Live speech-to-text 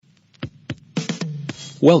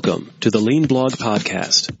Welcome to the Lean Blog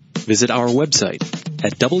Podcast. Visit our website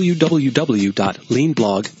at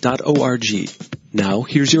www.leanblog.org. Now,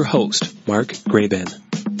 here's your host, Mark Graban.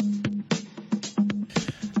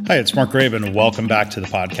 Hi, it's Mark Graban. Welcome back to the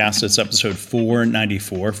podcast. It's episode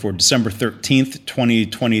 494 for December 13th,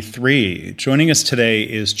 2023. Joining us today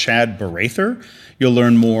is Chad Bareither. You'll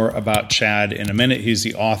learn more about Chad in a minute. He's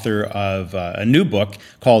the author of a new book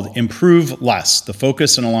called Improve Less, the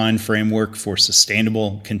Focus and Align Framework for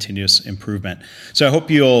Sustainable Continuous Improvement. So I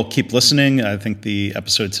hope you'll keep listening. I think the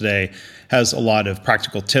episode today has a lot of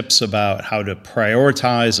practical tips about how to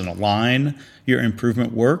prioritize and align your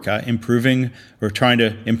improvement work. Improving or trying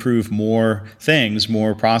to improve more things,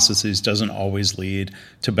 more processes doesn't always lead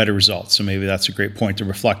to better results. So maybe that's a great point to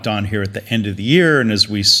reflect on here at the end of the year and as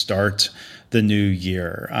we start the new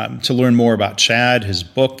year. To learn more about Chad, his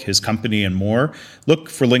book, his company, and more, look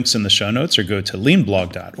for links in the show notes or go to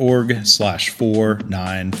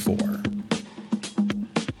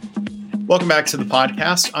leanblog.org/494. Welcome back to the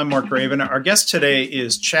podcast. I'm Mark Graban. Our guest today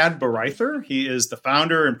is Chad Bareither. He is the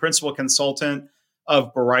founder and principal consultant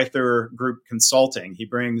of Bareither Group Consulting. He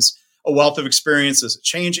brings a wealth of experience as a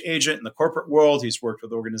change agent in the corporate world. He's worked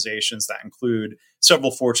with organizations that include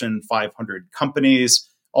several Fortune 500 companies,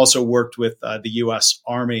 also worked with the U.S.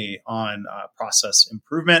 Army on process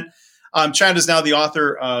improvement. Chad is now the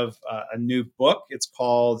author of a new book. It's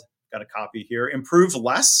called, got a copy here, Improve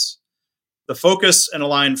Less, the Focus and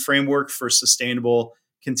Align Framework for Sustainable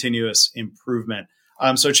Continuous Improvement.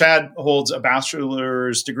 So Chad holds a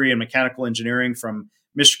bachelor's degree in mechanical engineering from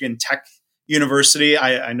Michigan Tech University.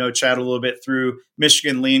 I know Chad a little bit through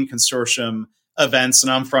Michigan Lean Consortium events,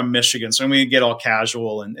 and I'm from Michigan. So I'm going to get all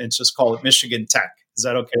casual and just call it Michigan Tech. Is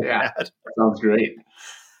that okay? Yeah, that sounds great.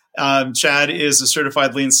 Chad is a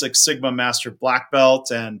certified Lean Six Sigma Master Black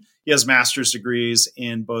Belt, and he has master's degrees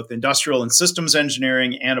in both industrial and systems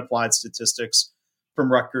engineering and applied statistics from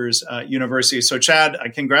Rutgers University. So, Chad,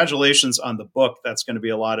 congratulations on the book. That's going to be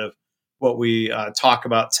a lot of what we talk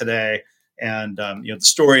about today, and the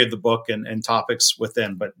story of the book and topics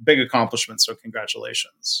within. But big accomplishment. So,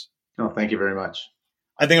 congratulations. Oh, thank you very much.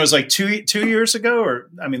 I think it was like two years ago,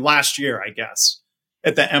 last year, I guess,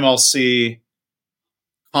 at the MLC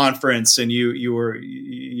conference, and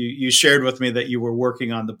you shared with me that you were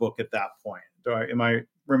working on the book at that point. Am I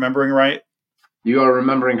remembering right? You are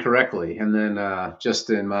remembering correctly. And then just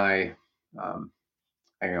in my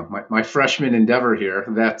my freshman endeavor here,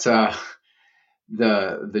 that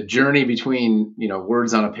the journey between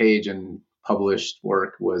words on a page and published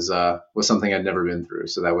work was something I'd never been through.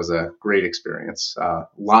 So that was a great experience. A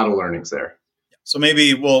lot of learnings there. So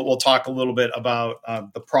maybe we'll talk a little bit about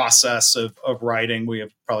the process of writing. We have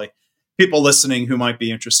probably people listening who might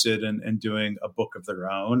be interested in doing a book of their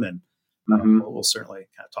own, and we'll certainly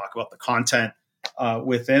kind of talk about the content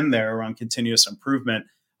within there around continuous improvement.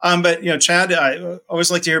 But Chad, I always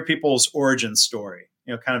like to hear people's origin story.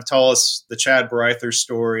 Kind of tell us the Chad Bareither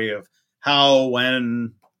story of how,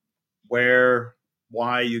 when, where,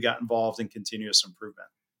 why you got involved in continuous improvement.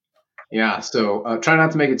 Yeah, so try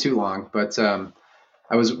not to make it too long, but I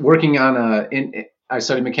was working on I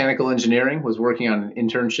studied mechanical engineering, was working on an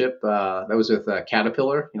internship that was with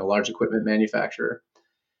Caterpillar, large equipment manufacturer,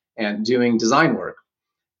 and doing design work.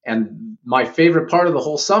 And my favorite part of the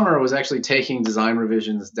whole summer was actually taking design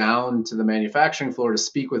revisions down to the manufacturing floor to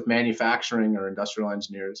speak with manufacturing or industrial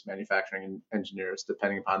engineers, manufacturing engineers,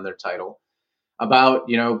 depending upon their title, about,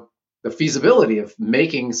 the feasibility of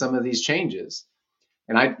making some of these changes.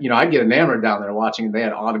 And I'd get enamored down there watching. They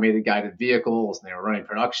had automated guided vehicles, and they were running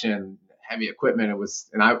production, heavy equipment.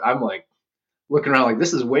 I'm like looking around like,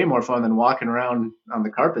 this is way more fun than walking around on the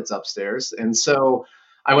carpets upstairs. And so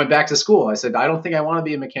I went back to school. I said, I don't think I want to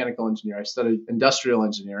be a mechanical engineer. I studied industrial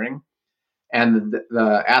engineering. And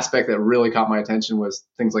the aspect that really caught my attention was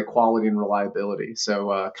things like quality and reliability.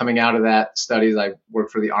 So coming out of that studies, I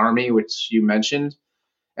worked for the Army, which you mentioned,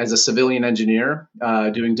 as a civilian engineer,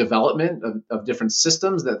 doing development of different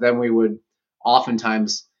systems that then we would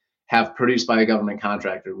oftentimes have produced by a government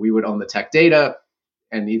contractor. We would own the tech data,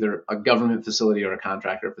 and either a government facility or a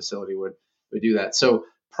contractor facility would do that. So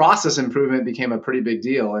process improvement became a pretty big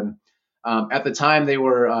deal. And at the time, they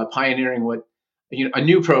were pioneering a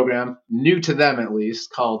new program, new to them at least,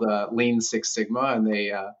 called Lean Six Sigma. And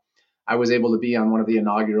I was able to be on one of the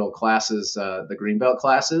inaugural classes, the Greenbelt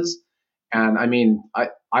classes. And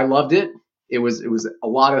I loved it. It was a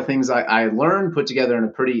lot of things I learned put together in a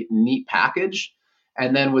pretty neat package,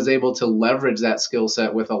 and then was able to leverage that skill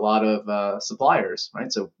set with a lot of suppliers, right?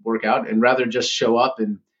 So work out, and rather just show up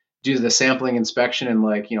and do the sampling inspection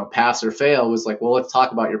and pass or fail, was like, well, let's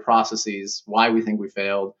talk about your processes, why we think we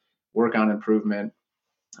failed, work on improvement.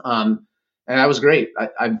 And that was great.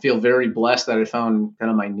 I feel very blessed that I found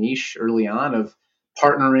kind of my niche early on of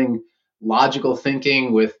partnering logical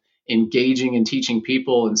thinking with engaging and teaching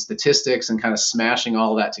people and statistics and kind of smashing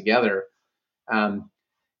all of that together. Um,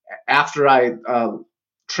 After I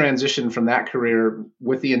transitioned from that career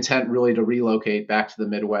with the intent really to relocate back to the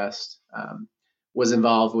Midwest, was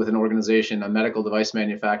involved with an organization, a medical device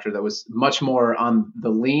manufacturer that was much more on the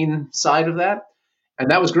lean side of that.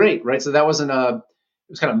 And that was great, right? So that wasn't it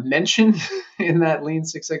was kind of mentioned in that Lean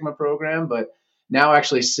Six Sigma program, but now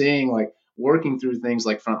actually seeing like working through things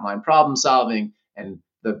like frontline problem solving and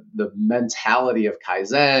the mentality of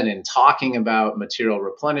Kaizen and talking about material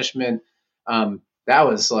replenishment, that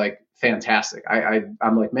was like fantastic.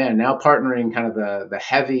 I'm like, man, now partnering kind of the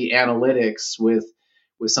heavy analytics with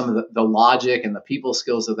some of the logic and the people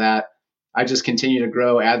skills of that, I just continue to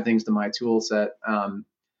grow, add things to my tool set.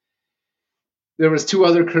 There was 2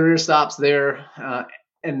 other career stops there,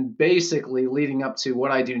 and basically leading up to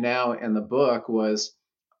what I do now in the book was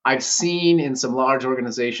I've seen in some large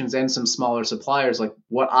organizations and some smaller suppliers like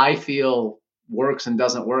what I feel works and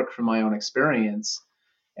doesn't work from my own experience.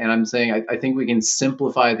 And I'm saying I think we can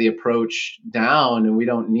simplify the approach down, and we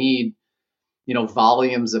don't need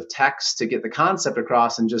volumes of text to get the concept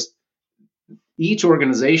across, and just each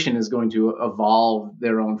organization is going to evolve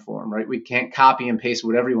their own form, right? We can't copy and paste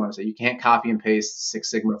whatever you want to say. You can't copy and paste Six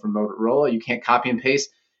Sigma from Motorola. You can't copy and paste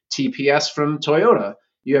TPS from Toyota.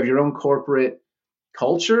 You have your own corporate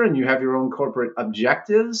culture and you have your own corporate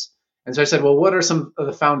objectives. And so I said, well, what are some of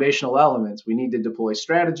the foundational elements? We need to deploy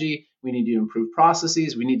strategy. We need to improve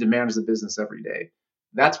processes. We need to manage the business every day.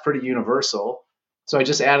 That's pretty universal. So I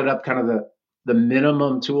just added up kind of the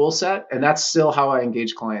minimum tool set. And that's still how I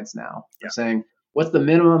engage clients now. Yeah. Saying, what's the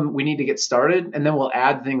minimum we need to get started? And then we'll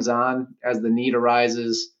add things on as the need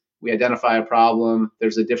arises. We identify a problem.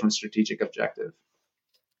 There's a different strategic objective.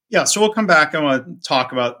 Yeah. So we'll come back. I want to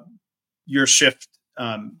talk about your shift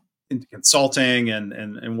into consulting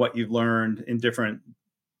and what you've learned in different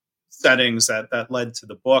settings that led to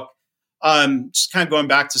the book. Just kind of going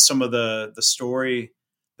back to some of the story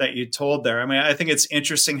that you told there. I mean, I think it's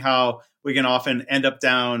interesting how we can often end up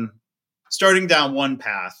starting down one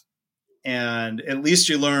path, and at least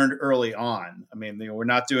you learned early on. I mean, we're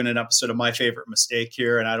not doing an episode of My Favorite Mistake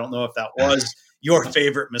here, and I don't know if that was your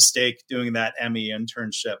favorite mistake doing that Emmy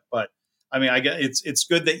internship, but I mean, I guess it's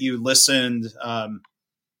good that you listened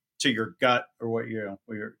to your gut or what your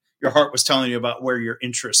heart was telling you about where your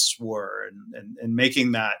interests were, and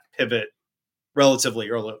making that pivot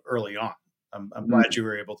relatively early on. I'm glad you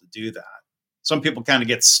were able to do that. Some people kind of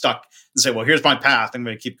get stuck and say, well, here's my path. I'm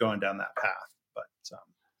going to keep going down that path. But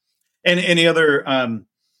and any other kind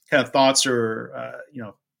of thoughts or,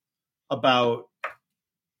 about,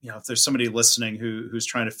 if there's somebody listening who's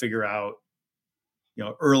trying to figure out,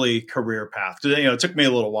 early career path. It took me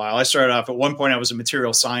a little while. I started off at one point, I was a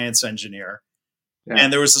material science engineer,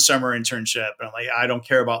 and there was a summer internship. And I'm like, I don't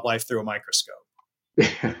care about life through a microscope.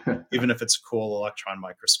 Even if it's a cool electron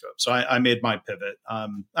microscope. So I made my pivot. I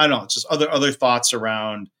don't know, just other thoughts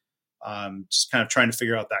around just kind of trying to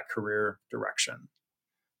figure out that career direction.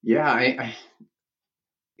 Yeah,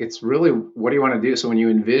 it's really, what do you want to do? So when you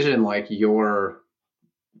envision like your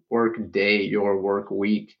work day, your work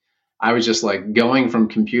week, I was just like going from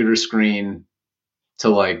computer screen to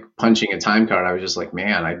like punching a time card. I was just like,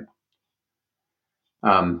 man,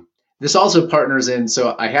 this also partners in.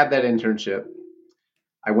 So I had that internship.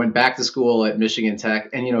 I went back to school at Michigan Tech.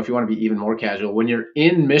 And, if you want to be even more casual, when you're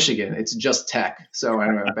in Michigan, it's just tech. So I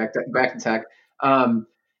went back to tech.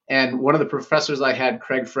 And one of the professors I had,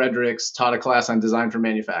 Craig Fredericks, taught a class on design for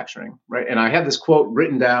manufacturing, right? And I had this quote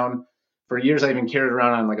written down. For years, I even carried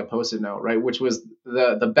around on like a Post-it note, right? Which was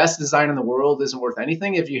the best design in the world isn't worth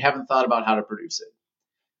anything if you haven't thought about how to produce it,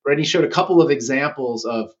 right? He showed a couple of examples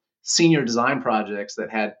of senior design projects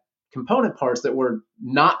that had component parts that were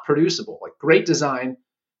not producible, like great design.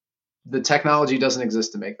 The technology doesn't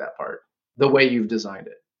exist to make that part the way you've designed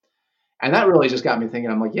it. And that really just got me thinking.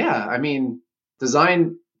 I'm like, yeah, I mean,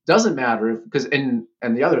 design doesn't matter because, and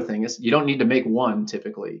the other thing is you don't need to make one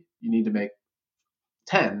typically. You need to make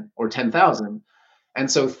 10 or 10,000.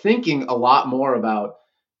 And so thinking a lot more about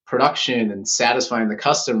production and satisfying the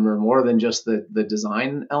customer more than just the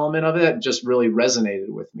design element of it just really resonated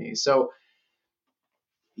with me. So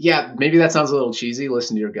yeah, maybe that sounds a little cheesy,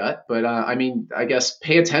 listen to your gut, but I mean, I guess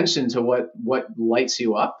pay attention to what lights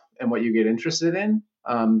you up and what you get interested in.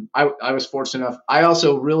 I was fortunate enough. I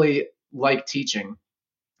also really like teaching.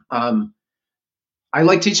 I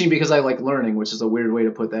like teaching because I like learning, which is a weird way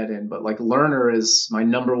to put that in, but like learner is my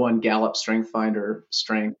number one Gallup Strength Finder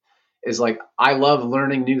strength is like, I love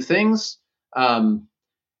learning new things.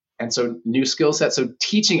 And so new skill set. So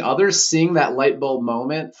teaching others, seeing that light bulb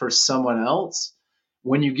moment for someone else,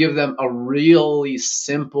 when you give them a really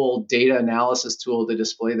simple data analysis tool to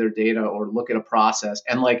display their data or look at a process,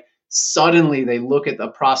 and like suddenly they look at the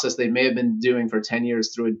process they may have been doing for 10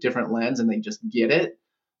 years through a different lens and they just get it.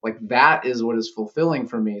 Like that is what is fulfilling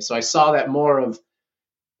for me. So I saw that more of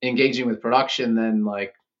engaging with production than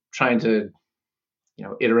like trying to,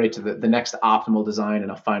 iterate to the next optimal design in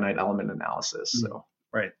a finite element analysis. So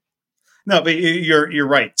right. No, but you're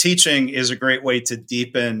right. Teaching is a great way to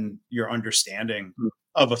deepen your understanding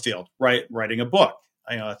of a field. Right, writing a book,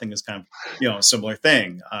 I think is kind of a similar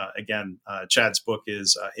thing. Again, Chad's book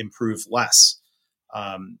is Improve Less.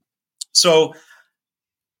 So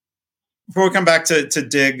before we come back to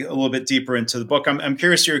dig a little bit deeper into the book, I'm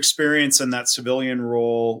curious your experience in that civilian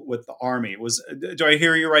role with the Army. Do I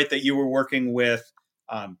hear you right that you were working with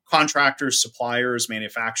contractors, suppliers,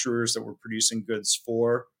 manufacturers that were producing goods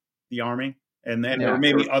for the Army, and then or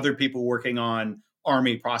maybe other people working on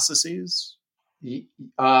Army processes?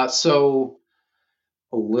 So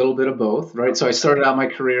a little bit of both, right? So I started out my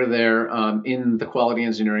career there in the quality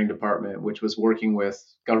engineering department, which was working with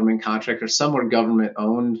government contractors. Some were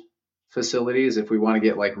government-owned facilities. If we want to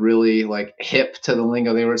get like really like hip to the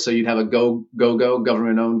lingo, they were. So you'd have a go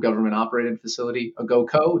government-owned, government-operated facility, a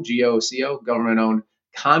GOCO, GOCO, government-owned,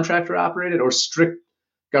 contractor-operated, or strict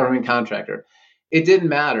government contractor. It didn't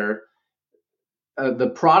matter.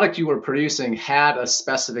 The product you were producing had a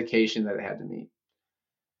specification that it had to meet.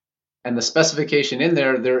 And the specification in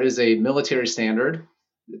there is a military standard.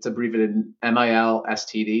 It's abbreviated MIL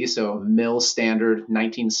STD. So MIL Standard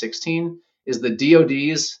 1916 is the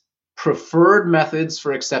DoD's preferred methods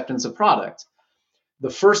for acceptance of product. The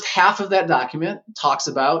first half of that document talks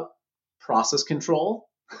about process control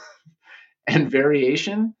and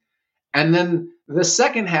variation. And then the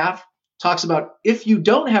second half talks about if you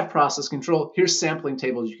don't have process control, here's sampling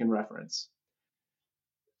tables you can reference.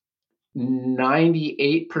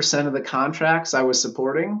 98% of the contracts I was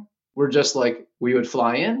supporting were just like, we would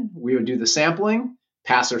fly in, we would do the sampling,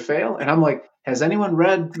 pass or fail. And I'm like, has anyone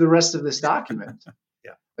read the rest of this document?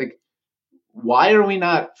 Yeah. Like, why are we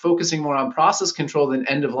not focusing more on process control than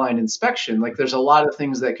end of line inspection? Like, there's a lot of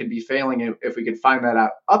things that could be failing. If we could find that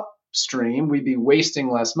out upstream, we'd be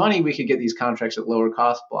wasting less money. We could get these contracts at lower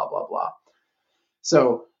cost, blah, blah, blah.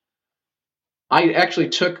 So I actually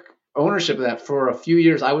took ownership of that for a few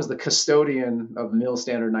years. I was the custodian of MIL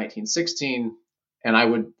Standard 1916,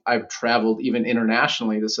 and I've traveled even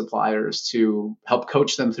internationally to suppliers to help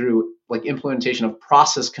coach them through like implementation of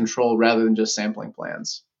process control rather than just sampling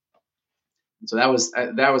plans. And so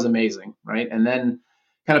that was amazing, right? And then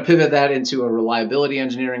kind of pivot that into a reliability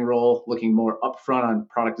engineering role, looking more upfront on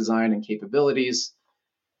product design and capabilities.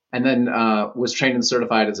 And then was trained and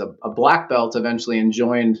certified as a black belt eventually, and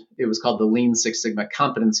joined, it was called the Lean Six Sigma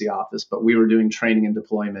Competency Office, but we were doing training and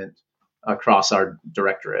deployment across our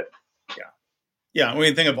directorate. Yeah. When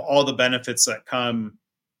you think of all the benefits that come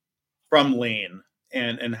from Lean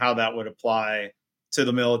and how that would apply to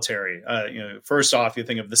the military, first off, you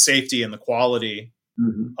think of the safety and the quality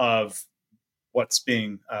of what's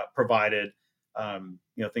being provided,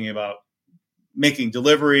 thinking about making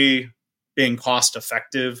delivery, being cost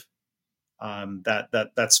effective,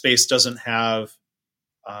 that space doesn't have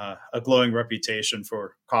a glowing reputation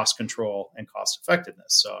for cost control and cost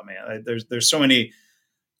effectiveness. So, I mean, there's so many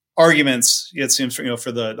arguments, it seems,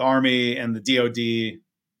 for the Army and the DoD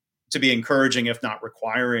to be encouraging, if not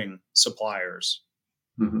requiring, suppliers.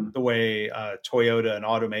 The way Toyota and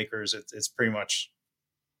automakers, it's pretty much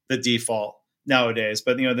the default nowadays.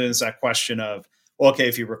 But there's that question of, well, okay,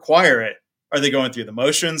 if you require it, are they going through the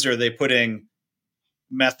motions, or are they putting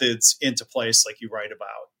methods into place like you write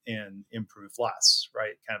about in Improve Less,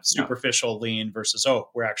 right? Kind of superficial lean versus,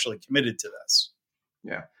 we're actually committed to this.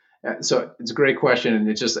 Yeah. So it's a great question. And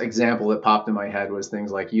it's just an example that popped in my head was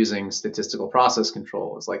things like using statistical process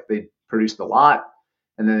control. It's like they produced a lot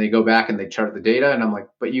and then they go back and they chart the data. And I'm like,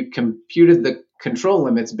 but you computed the control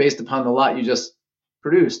limits based upon the lot you just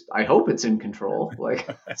produced. I hope it's in control.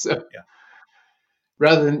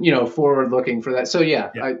 Rather than, forward looking for that. So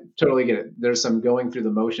I totally get it. There's some going through the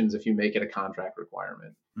motions if you make it a contract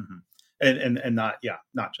requirement. And not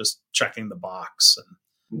just checking the box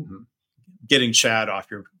and getting Chad off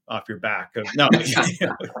your back. No.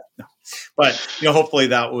 But hopefully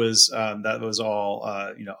that was all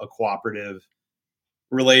a cooperative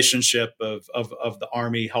relationship of the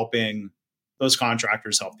Army helping those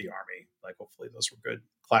contractors help the Army. Like, hopefully those were good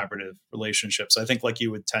collaborative relationships. I think like you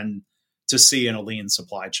would tend to see in a lean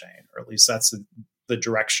supply chain, or at least that's the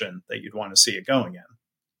direction that you'd want to see it going in.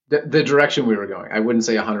 The direction we were going. I wouldn't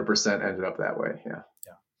say 100% ended up that way. Yeah.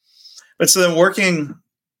 But so then working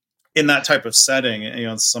in that type of setting,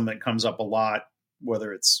 it's something that comes up a lot,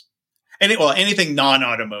 whether it's anything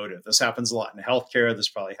non-automotive. This happens a lot in healthcare. This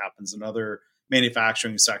probably happens in other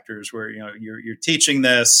manufacturing sectors where, you're teaching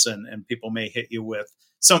this and people may hit you with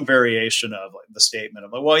some variation of like the statement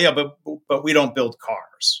of like, well, yeah, but we don't build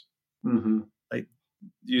cars. Mm-hmm. Like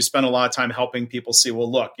you spend a lot of time helping people see,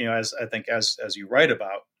 well, look, as I think, as you write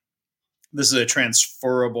about, this is a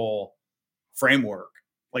transferable framework.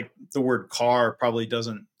 Like the word car probably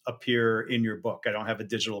doesn't appear in your book. I don't have a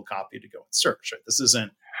digital copy to go and search. Right? This isn't,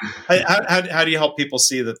 how do you help people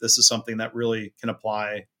see that this is something that really can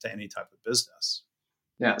apply to any type of business?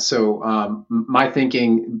 Yeah. So my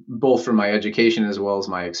thinking, both from my education as well as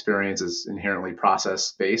my experience, is inherently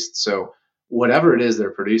process based. So whatever it is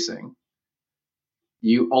they're producing,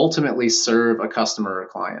 you ultimately serve a customer or a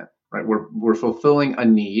client, right? We're fulfilling a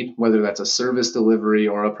need, whether that's a service delivery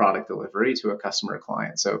or a product delivery to a customer or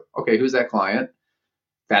client. So, okay, who's that client?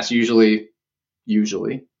 That's usually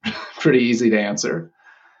pretty easy to answer.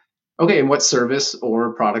 Okay, and what service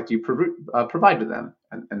or product do you provide to them?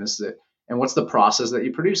 And this is it. And what's the process that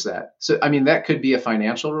you produce that? So, I mean, that could be a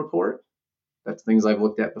financial report. That's things I've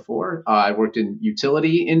looked at before. I worked in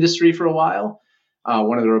utility industry for a while.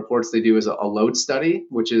 One of the reports they do is a load study,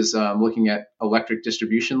 which is looking at electric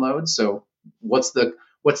distribution loads. So what's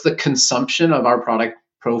the consumption of our product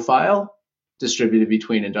profile distributed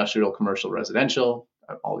between industrial, commercial, residential,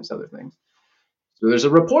 all these other things. So there's a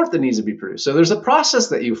report that needs to be produced. So there's a process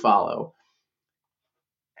that you follow.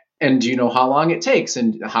 And do you know how long it takes?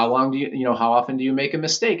 And how often do you make a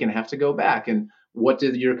mistake and have to go back? And what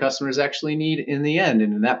did your customers actually need in the end?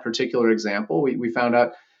 And in that particular example, we found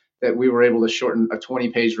out that we were able to shorten a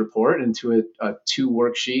 20-page report into a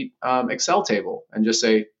 2-worksheet Excel table and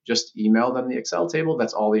just email them the Excel table.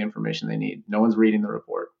 That's all the information they need. No one's reading the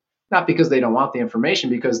report. Not because they don't want the information,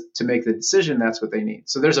 because to make the decision, that's what they need.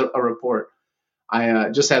 So there's a report. I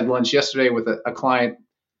just had lunch yesterday with a client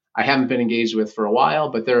I haven't been engaged with for a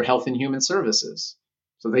while, but they're health and human services.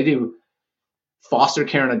 So they do foster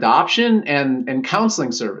care and adoption and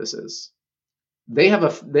counseling services. They have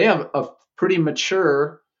a pretty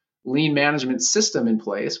mature lean management system in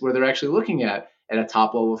place where they're actually looking at a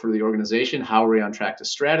top level for the organization, how are we on track to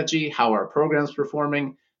strategy, how are our programs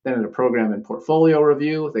performing, then in a program and portfolio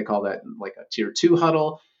review, they call that like a tier 2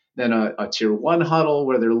 huddle, then a tier 1 huddle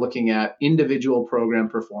where they're looking at individual program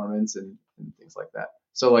performance and things like that.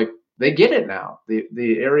 So like they get it now.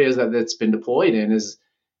 The areas that's been deployed in is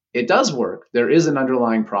it does work. There is an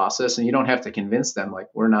underlying process, and you don't have to convince them like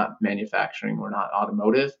we're not manufacturing, we're not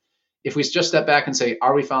automotive. If we just step back and say,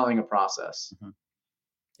 are we following a process? Mm-hmm.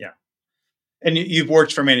 Yeah. And you've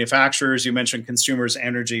worked for manufacturers. You mentioned Consumers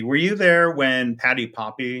Energy. Were you there when Patty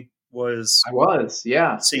Poppy was? I was,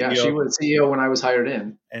 yeah. CEO? Yeah, she was CEO when I was hired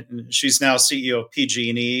in. And she's now CEO of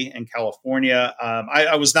PG&E in California.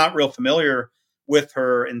 I was not real familiar with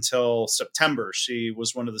her until September. She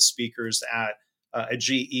was one of the speakers at a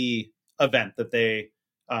GE event that they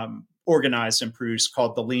organized and produced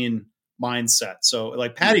called the Lean Mindset. So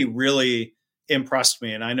like Patty really impressed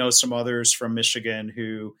me. And I know some others from Michigan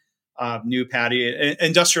who knew Patty,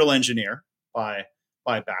 industrial engineer by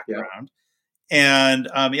background. Yeah. And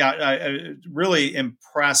I really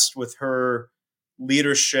impressed with her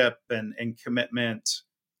leadership and commitment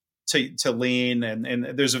to lean. And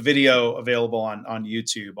there's a video available on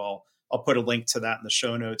YouTube. I'll put a link to that in the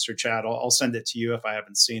show notes, or Chad, I'll send it to you if I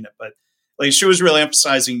haven't seen it. But like she was really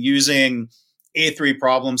emphasizing using A3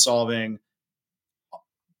 problem solving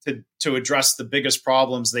to address the biggest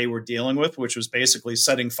problems they were dealing with, which was basically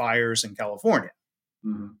setting fires in California.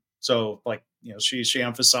 Mm-hmm. So like, she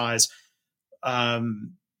emphasized, to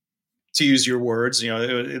use your words,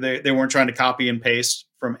 they weren't trying to copy and paste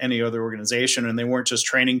from any other organization, and they weren't just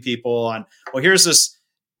training people on, well, here's this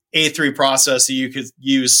A3 process that you could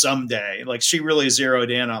use someday. Like she really zeroed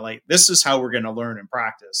in on like, this is how we're going to learn and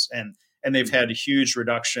practice. And they've had a huge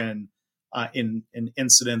reduction in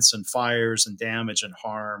incidents and fires and damage and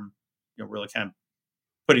harm, really kind of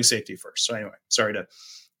putting safety first. So anyway, sorry to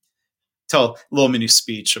tell a little mini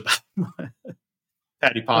speech about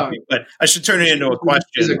Patty Poppy, but I should turn it into a question.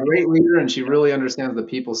 She's a great leader, and she really understands the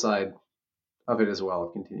people side of it as well,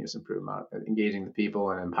 of continuous improvement, engaging the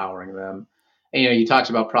people and empowering them. And, you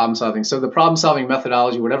talked about problem solving. So the problem solving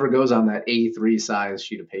methodology, whatever goes on that A3 size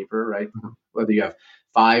sheet of paper, right? Mm-hmm. Whether you have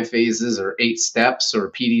 5 phases or 8 steps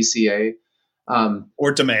or PDCA.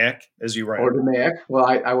 Or DMAIC, as you write. Or DMAIC. Well,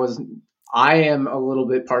 I am a little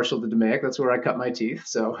bit partial to DMAIC. That's where I cut my teeth.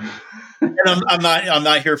 So, and I'm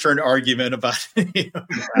not here for an argument about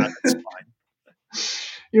that. It's fine.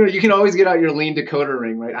 You can always get out your lean decoder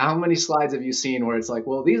ring, right? How many slides have you seen where it's like,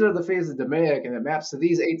 well, these are the phases of DMAIC and it maps to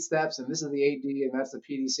these 8 steps and this is the AD and that's the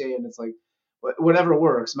PDCA and it's like, whatever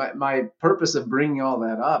works. My purpose of bringing all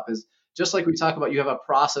that up is just like we talk about, you have a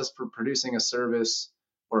process for producing a service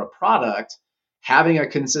or a product, having a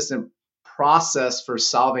consistent process for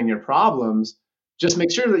solving your problems, just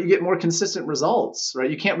make sure that you get more consistent results, right?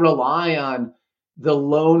 You can't rely on the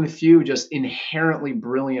lone few just inherently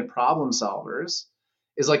brilliant problem solvers.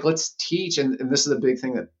 Is like, let's teach, and this is a big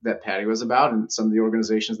thing that Patty was about, and some of the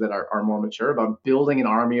organizations that are more mature, about building an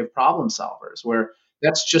army of problem solvers, where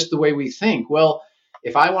that's just the way we think. Well,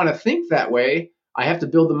 if I want to think that way, I have to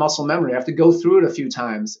build the muscle memory. I have to go through it a few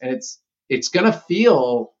times, and it's going to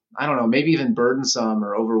feel, I don't know, maybe even burdensome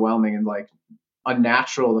or overwhelming and like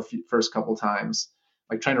unnatural the first couple times,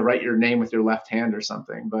 like trying to write your name with your left hand or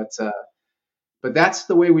something. But that's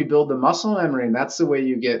the way we build the muscle memory, and that's the way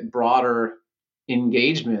you get broader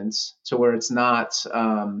engagements to where it's not,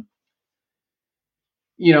 the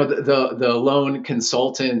lone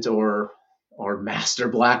consultant or master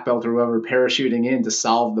black belt or whoever parachuting in to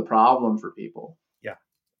solve the problem for people. Yeah.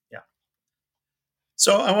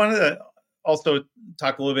 So I wanted to also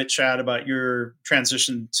talk a little bit, Chad, about your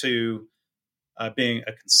transition to being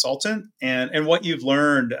a consultant and what you've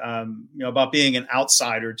learned, about being an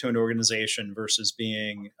outsider to an organization versus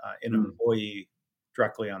being an employee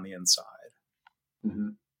directly on the inside. Mm-hmm.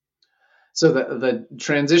 So the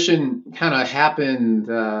transition kind of happened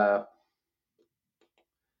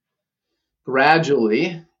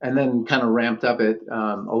gradually and then kind of ramped up it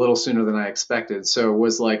a little sooner than I expected. So it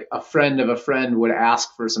was like a friend of a friend would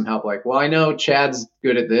ask for some help. Like, well, I know Chad's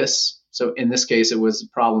good at this. So in this case, it was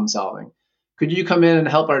problem solving. Could you come in and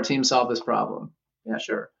help our team solve this problem? Yeah,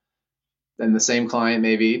 sure. Then the same client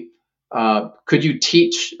maybe, could you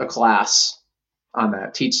teach a class on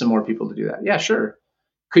that? Teach some more people to do that? Yeah, sure.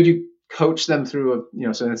 Could you coach them through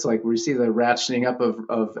so it's like we see the ratcheting up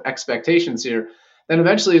of expectations here. Then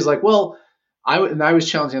eventually it's like, well, I was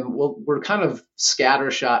challenging them, well, we're kind of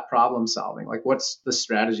scattershot problem solving. Like, what's the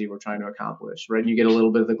strategy we're trying to accomplish, right? And you get a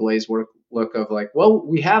little bit of the glazed work look of like, well,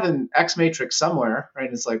 we have an X matrix somewhere, right?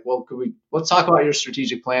 And it's like, well, let's talk about your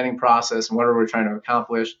strategic planning process and what are we trying to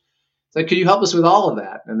accomplish? It's like, could you help us with all of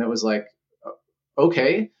that? And it was like,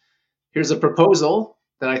 okay, here's a proposal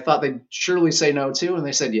that I thought they'd surely say no to, and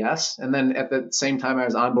they said yes. And then at the same time I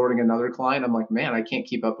was onboarding another client, I'm like, man, I can't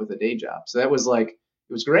keep up with the day job. So that was like,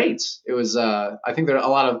 it was great. It was, I think there are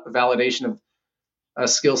a lot of validation of a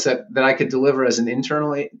skill set that I could deliver as an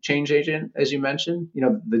internal change agent, as you mentioned.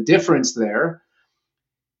 The difference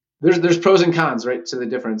there's pros and cons, right, to the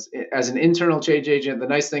difference. As an internal change agent, the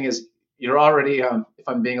nice thing is you're already, if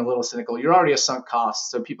I'm being a little cynical, you're already a sunk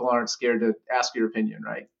cost, so people aren't scared to ask your opinion,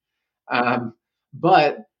 right?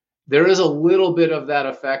 But there is a little bit of that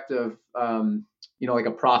effect of, like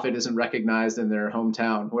a prophet isn't recognized in their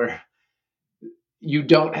hometown, where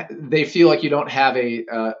they feel like you don't have a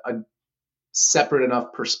separate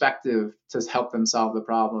enough perspective to help them solve the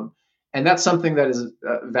problem. And that's something that is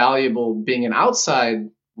valuable being an outside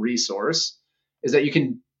resource, is that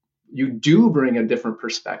you do bring a different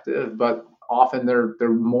perspective, but often they're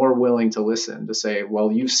more willing to listen, to say,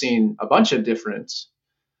 well, you've seen a bunch of different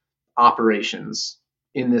operations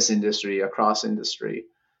in this industry, across industry.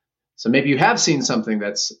 So maybe you have seen something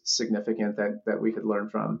that's significant that we could learn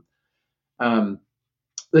from.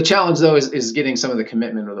 The challenge though is getting some of the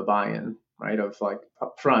commitment or the buy-in, right? Of like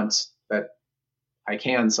upfront that I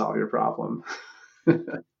can solve your problem.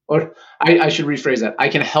 Or I should rephrase that. I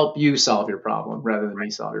can help you solve your problem rather than me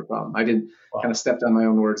solve your problem. I didn't kind of step on my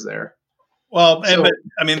own words there. Well, but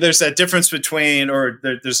I mean, there's that difference between,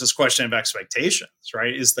 there's this question of expectations,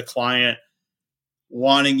 right? Is the client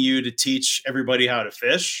wanting you to teach everybody how to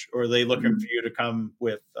fish, or are they looking for you to come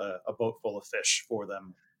with a boat full of fish for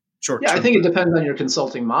them? Yeah, I think it depends on your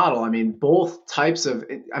consulting model. I mean, both types of,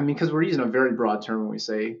 because we're using a very broad term when we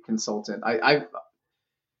say consultant.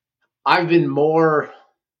 I've been more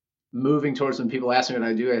moving towards, when people ask me what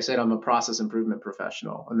I do, I said I'm a process improvement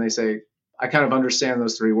professional. And they say, I kind of understand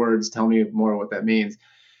those three words. Tell me more what that means.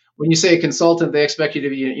 When you say a consultant, they expect you to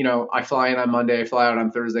be, I fly in on Monday, I fly out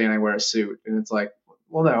on Thursday, and I wear a suit. And it's like,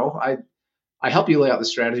 well, no, I help you lay out the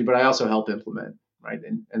strategy, but I also help implement, right?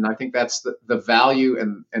 And I think that's the value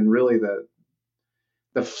and really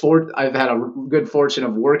I've had a good fortune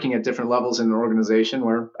of working at different levels in an organization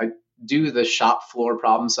where I do the shop floor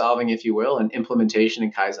problem solving, if you will, and implementation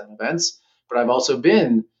and Kaizen events. But I've also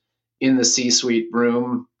been in the C-suite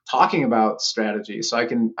room talking about strategy. So I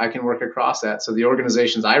can work across that. So the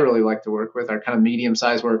organizations I really like to work with are kind of medium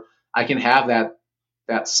sized, where I can have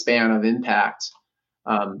that span of impact.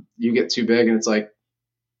 You get too big and it's like,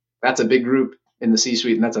 that's a big group in the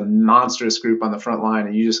C-suite, and that's a monstrous group on the front line,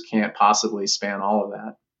 and you just can't possibly span all of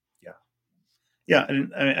that. Yeah,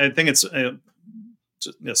 and I think it's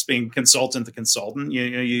just being consultant to consultant.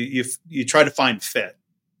 You try to find fit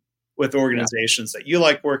with organizations that you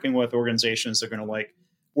like working with, organizations that are going to like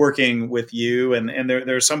working with you, and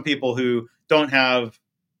there are some people who don't have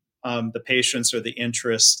the patience or the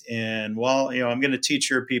interest in, well, I'm going to teach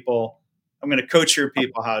your people, I'm going to coach your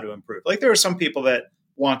people how to improve. Like there are some people that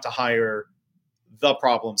want to hire the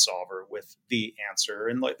problem solver with the answer,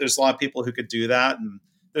 and like there's a lot of people who could do that, and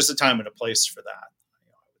there's a time and a place for that,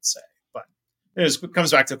 I would say. But it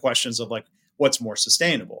comes back to questions of like what's more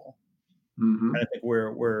sustainable. Mm-hmm. And I think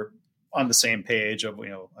we're on the same page of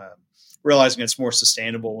realizing it's more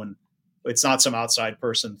sustainable when it's not some outside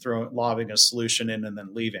person lobbing a solution in and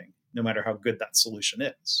then leaving, no matter how good that solution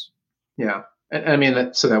is. Yeah. And I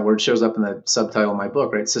mean, so that word shows up in the subtitle of my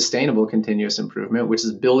book, right? Sustainable continuous improvement, which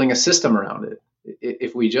is building a system around it.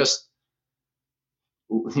 If we just,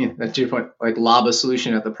 that's your point, like lob a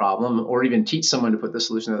solution at the problem, or even teach someone to put the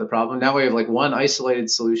solution at the problem. Now we have like one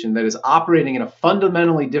isolated solution that is operating in a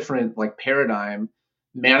fundamentally different like paradigm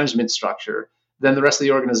management structure than the rest of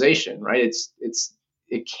the organization, right?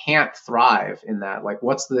 It can't thrive in that. Like,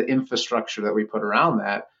 what's the infrastructure that we put around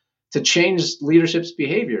that to change leadership's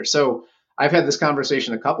behavior? So I've had this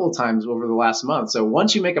conversation a couple of times over the last month. So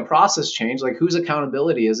once you make a process change, like whose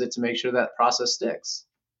accountability is it to make sure that process sticks?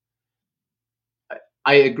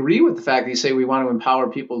 I agree with the fact that you say we want to empower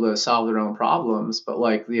people to solve their own problems, but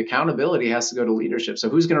like the accountability has to go to leadership. So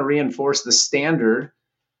who's going to reinforce the standard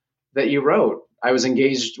that you wrote? I was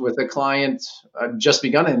engaged with a client, just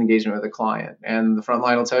begun an engagement with a client, and the front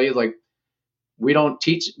line will tell you, like, we don't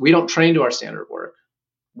train to our standard work.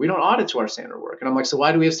 We don't audit to our standard work. And I'm like, so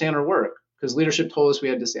why do we have standard work? Because leadership told us we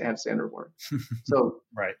had to have standard work. So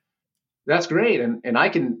right. That's great. And I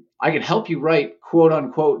can help you write quote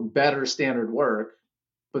unquote better standard work,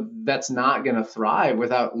 but that's not going to thrive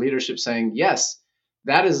without leadership saying, yes,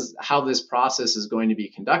 that is how this process is going to be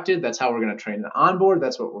conducted. That's how we're going to train the onboard.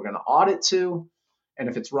 That's what we're going to audit to. And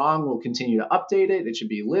if it's wrong, we'll continue to update it. It should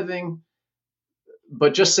be living.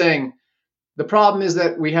 But just saying, the problem is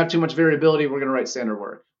that we have too much variability, we're going to write standard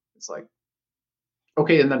work. It's like,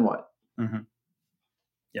 okay, and then what? Mm-hmm.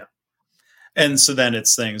 Yeah. And so then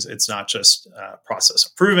it's not just process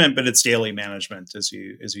improvement, but it's daily management, as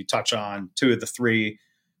you touch on two of the three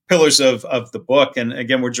pillars of the book. And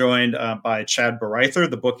again, we're joined by Chad Bareither.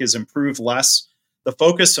 The book is Improve Less, the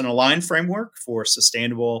Focus and Align Framework for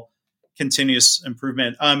Sustainable Continuous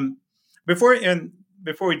Improvement. Before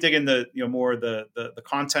we dig into more the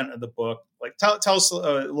content of the book, like tell us a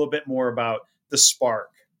little bit more about the spark.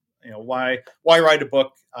 Why write a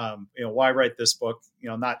book? Why write this book?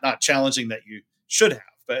 Not challenging that you should have,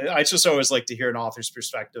 but I just always like to hear an author's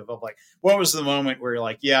perspective of like, what was the moment where you're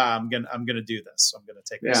like, yeah, I'm gonna do this. I'm gonna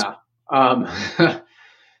take this. Yeah.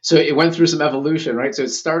 So it went through some evolution, right? So it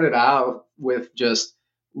started out with just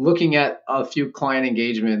looking at a few client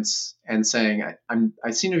engagements and saying,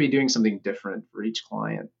 I seem to be doing something different for each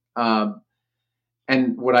client.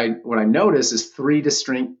 And what I noticed is three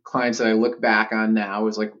distinct clients that I look back on now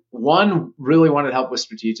is like one really wanted help with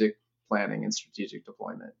strategic planning and strategic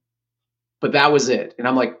deployment, but that was it. And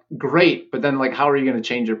I'm like, great, but then like, how are you going to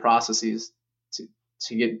change your processes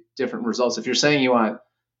to get different results? If you're saying you want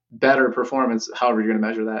better performance, however you're going to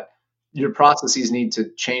measure that, your processes need to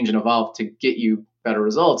change and evolve to get you better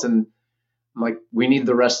results. And I'm like, we need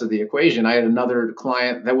the rest of the equation. I had another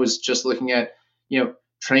client that was just looking at,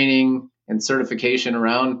 training and certification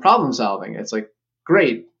around problem solving. It's like,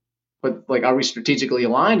 great, but like, are we strategically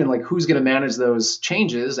aligned? And like, who's going to manage those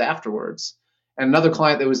changes afterwards? And another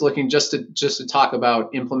client that was looking just to talk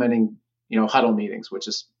about implementing, huddle meetings, which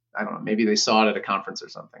is, I don't know, maybe they saw it at a conference or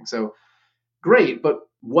something. So great, but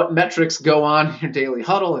what metrics go on in your daily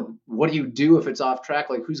huddle, and what do you do if it's off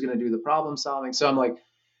track? Like, who's going to do the problem solving? So I'm like,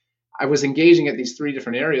 I was engaging at these three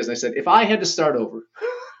different areas. And I said, if I had to start over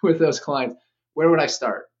with those clients, where would I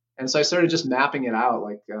start? And so I started just mapping it out,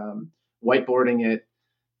 like whiteboarding it,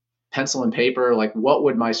 pencil and paper, like what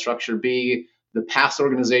would my structure be? The past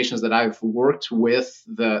organizations that I've worked with,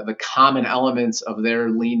 the common elements of their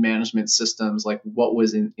lean management systems, like what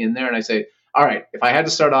was in there. And I say, all right, if I had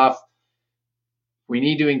to start off, we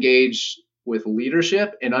need to engage with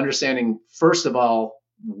leadership and understanding, first of all,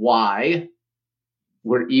 why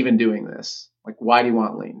we're even doing this. Like, why do you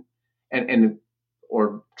want lean? And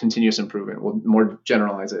or continuous improvement. We'll more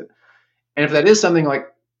generalize it. And if that is something like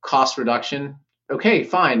cost reduction, okay,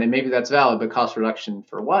 fine. And maybe that's valid, but cost reduction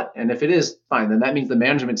for what? And if it is, fine. Then that means the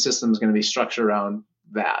management system is going to be structured around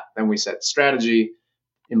that. Then we set strategy,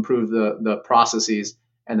 improve the processes,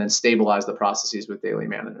 and then stabilize the processes with daily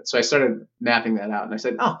management. So I started mapping that out, and I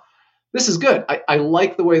said, oh, this is good. I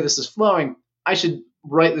like the way this is flowing. I should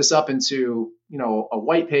write this up into, a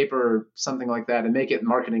white paper or something like that and make it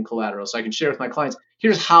marketing collateral so I can share with my clients.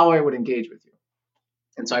 Here's how I would engage with you.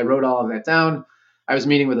 And so I wrote all of that down. I was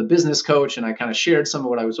meeting with a business coach, and I kind of shared some of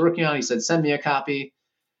what I was working on. He said, send me a copy.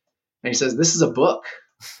 And he says, this is a book.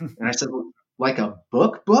 And I said, like a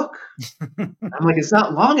book? I'm like, it's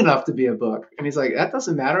not long enough to be a book. And he's like, that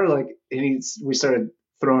doesn't matter. We started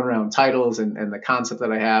throwing around titles and the concept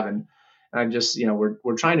that I have. And I'm just,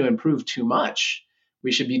 we're trying to improve too much.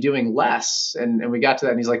 We should be doing less. And we got to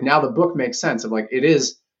that. And he's like, now the book makes sense. I'm like, it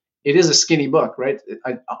is a skinny book, right?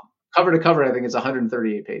 Cover to cover, I think it's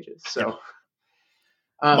 138 pages. So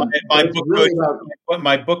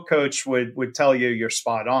my book coach would tell you you're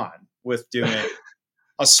spot on with doing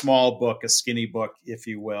a small book, a skinny book, if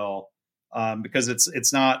you will, because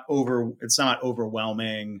it's not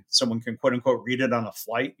overwhelming. Someone can quote unquote read it on a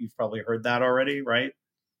flight. You've probably heard that already, right?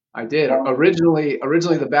 I did. Originally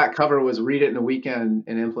the back cover was read it in a weekend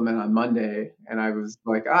and implement on Monday. And I was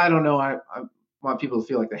like, I don't know. I want people to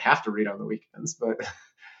feel like they have to read on the weekends, but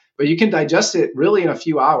you can digest it really in a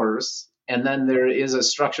few hours. And then there is a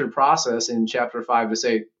structured process in chapter 5 to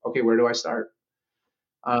say, okay, where do I start?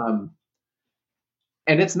 And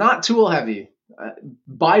it's not tool heavy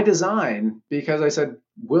by design, because I said,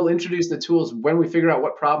 we'll introduce the tools when we figure out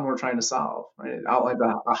what problem we're trying to solve. Right? It outlined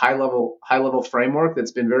a high level framework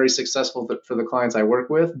that's been very successful for the clients I work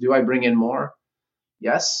with. Do I bring in more?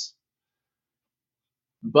 Yes.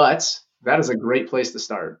 But that is a great place to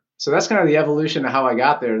start. So that's kind of the evolution of how I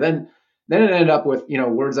got there. Then it ended up with,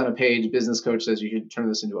 words on a page. Business coach says you should turn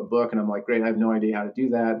this into a book. And I'm like, great, I have no idea how to do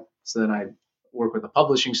that. So then I work with a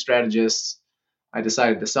publishing strategist. I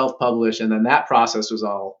decided to self-publish. And then that process was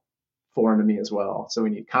all foreign to me as well. So we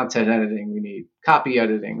need content editing, we need copy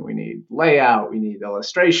editing, we need layout, we need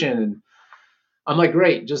illustration. And I'm like,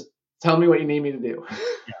 great, just tell me what you need me to do.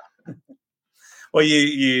 Yeah. Well,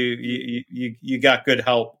 you got good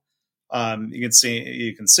help. You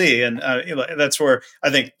can see, and that's where I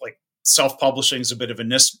think like self-publishing is a bit of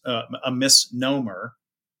a misnomer.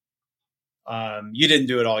 You didn't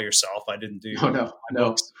do it all yourself. I didn't do no.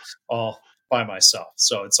 books all by myself.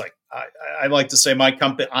 So it's like I like to say my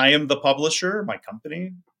company. I am the publisher. My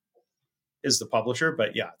company is the publisher.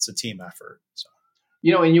 But yeah, it's a team effort. So.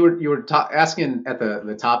 And you were asking at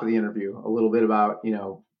the top of the interview a little bit about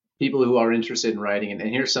people who are interested in writing. And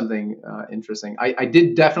here's something interesting. I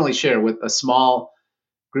did definitely share with a small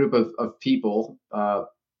group of people,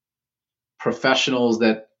 professionals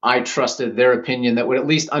that I trusted their opinion, that would at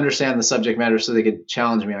least understand the subject matter so they could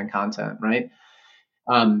challenge me on content, right?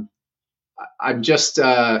 I'm just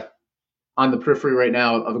on the periphery right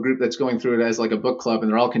now of a group that's going through it as like a book club, and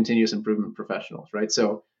they're all continuous improvement professionals, right?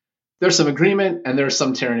 So there's some agreement and there's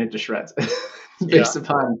some tearing it to shreds based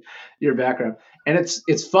upon your background. And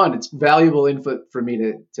it's fun. It's valuable input for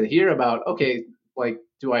me to hear about, okay, like,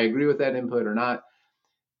 do I agree with that input or not?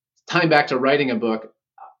 Tying back to writing a book,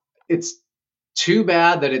 it's too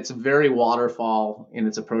bad that it's very waterfall in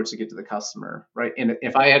its approach to get to the customer, right? And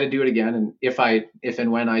if I had to do it again, and if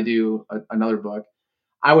and when I do another book,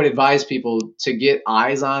 I would advise people to get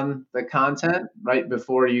eyes on the content, right,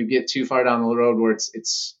 before you get too far down the road where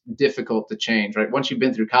it's difficult to change, right? Once you've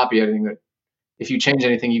been through copy editing, that if you change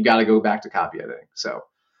anything, you've got to go back to copy editing. So,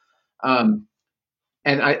 and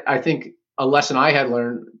I think a lesson I had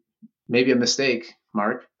learned, maybe a mistake,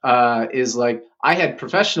 Mark, is like I had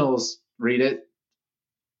professionals read it.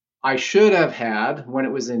 I should have had, when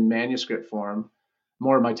it was in manuscript form,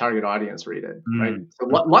 more of my target audience read it, right? So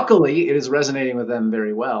luckily, it is resonating with them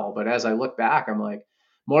very well. But as I look back, I'm like,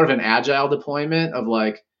 more of an agile deployment of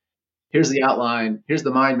like, here's the outline, here's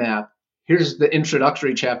the mind map, here's the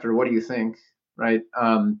introductory chapter. What do you think, right?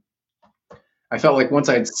 I felt like once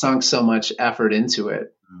I had sunk so much effort into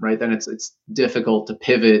it, right, then it's difficult to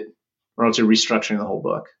pivot, or else you're restructuring the whole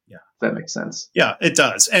book. Yeah, if that makes sense. Yeah, it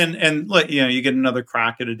does. And you get another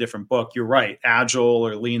crack at a different book. You're right. Agile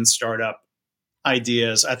or lean startup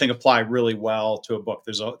ideas, I think, apply really well to a book.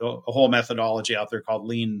 There's a whole methodology out there called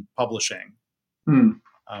lean publishing,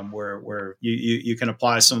 where you can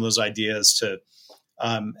apply some of those ideas to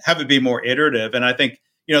have it be more iterative. And I think,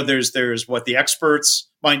 there's what the experts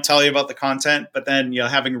might tell you about the content, but then,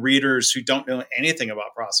 having readers who don't know anything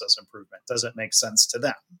about process improvement, does it make sense to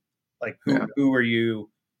them? Like who are you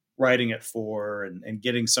writing it for, and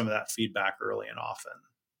getting some of that feedback early and often.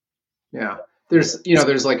 Yeah.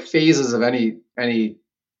 There's like phases of any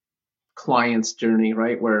client's journey,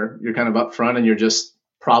 right? Where you're kind of upfront and you're just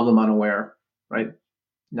problem unaware, right?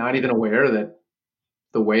 Not even aware that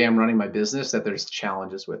the way I'm running my business that there's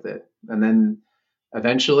challenges with it. And then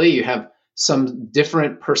eventually you have some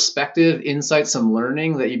different perspective, insight, some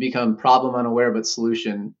learning that you become problem unaware, but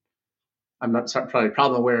solution. I'm not sorry, probably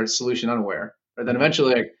problem aware, solution unaware. But then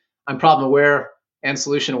eventually like, I'm problem aware and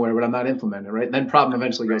solution aware, but I'm not implementing, right? Then problem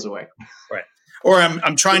eventually goes away. Right. Or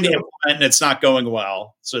I'm trying to implement and it's not going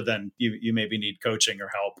well. So then you maybe need coaching or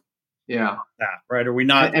help. Yeah. That, right. Are we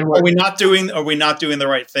not doing the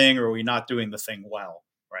right thing, or are we not doing the thing well?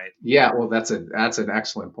 Right. Yeah. Well, that's an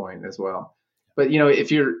excellent point as well. But,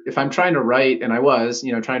 if I'm trying to write, and I was,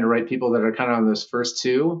 trying to write people that are kind of on those first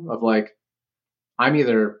two of like, I'm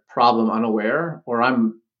either problem unaware or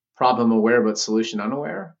I'm problem aware, but solution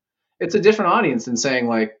unaware. It's a different audience than saying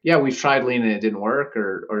like, yeah, we've tried lean and it didn't work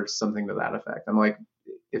or something to that effect. I'm like,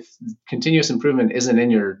 if continuous improvement isn't in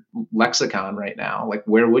your lexicon right now, like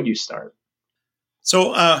where would you start?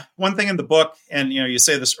 So one thing in the book, and you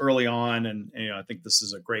say this early on, and I think this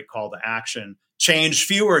is a great call to action: change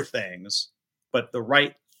fewer things, but the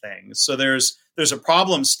right things. So there's a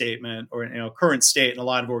problem statement or current state in a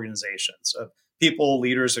lot of organizations of people,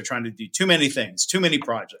 leaders are trying to do too many things, too many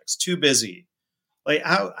projects, too busy. Like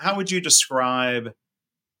how would you describe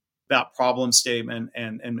that problem statement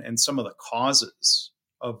and some of the causes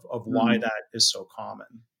of why that is so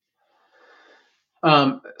common?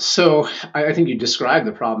 So I think you described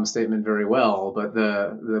the problem statement very well, but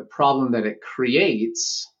the problem that it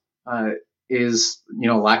creates is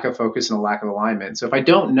lack of focus and a lack of alignment. So if I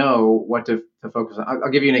don't know what to focus on,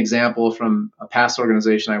 I'll give you an example from a past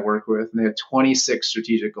organization I work with, and they have 26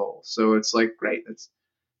 strategic goals. So it's like, great, it's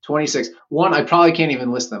 26. One, I probably can't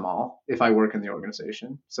even list them all if I work in the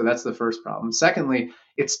organization. So that's the first problem. Secondly,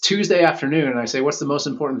 it's Tuesday afternoon and I say, what's the most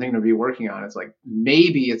important thing to be working on? It's like,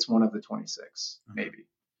 maybe it's one of the 26, maybe.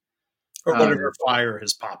 Or whatever fire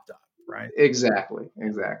has popped up, right? Exactly.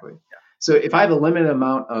 Yeah. So if I have a limited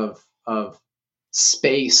amount of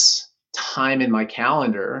space, time in my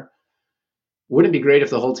calendar, wouldn't it be great if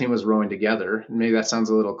the whole team was rowing together? Maybe that sounds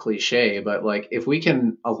a little cliche, but like if we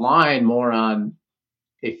can align more on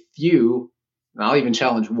a few, and I'll even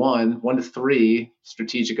challenge one to three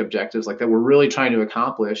strategic objectives like that we're really trying to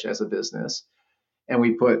accomplish as a business, and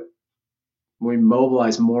we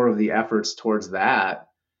mobilize more of the efforts towards that,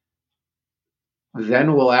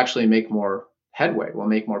 then we'll actually make more headway. We'll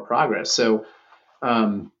make more progress. So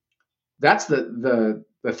that's the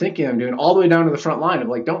thinking I'm doing all the way down to the front line of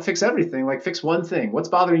like, don't fix everything, like fix one thing. What's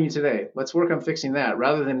bothering you today? Let's work on fixing that,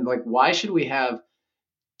 rather than like, why should we have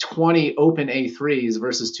 20 open A3s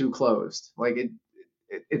versus 2 closed? Like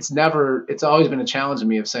it's always been a challenge to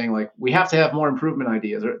me of saying like, we have to have more improvement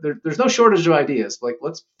ideas. There's no shortage of ideas. Like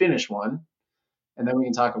let's finish one and then we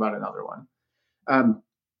can talk about another one.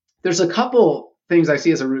 There's a couple things I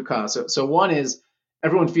see as a root cause. So one is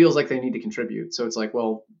everyone feels like they need to contribute. So it's like,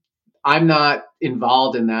 well, I'm not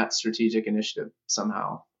involved in that strategic initiative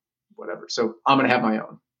somehow, whatever. So I'm going to have my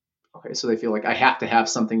own. Okay. So they feel like I have to have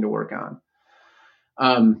something to work on.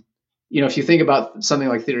 If you think about something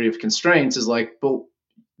like theory of constraints is like, but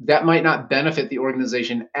that might not benefit the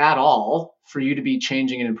organization at all for you to be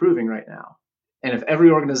changing and improving right now. And if every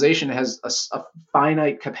organization has a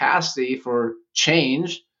finite capacity for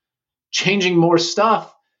changing more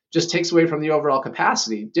stuff just takes away from the overall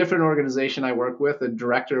capacity. Different organization I work with, the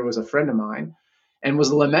director was a friend of mine and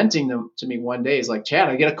was lamenting to me one day. He's like, Chad,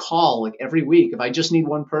 I get a call like every week if I just need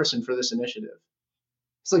one person for this initiative.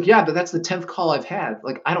 It's like, yeah, but that's the 10th call I've had.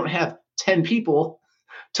 Like, I don't have 10 people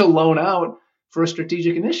to loan out for a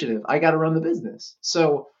strategic initiative. I got to run the business.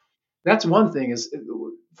 So that's one thing is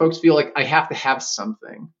folks feel like I have to have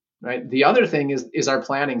something, right? The other thing is our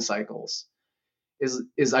planning cycles.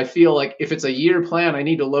 Is I feel like if it's a year plan, I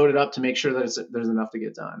need to load it up to make sure that there's enough to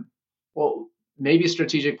get done. Well, maybe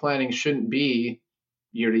strategic planning shouldn't be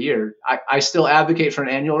year to year. I still advocate for an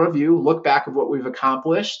annual review, look back at what we've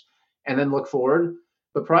accomplished, and then look forward.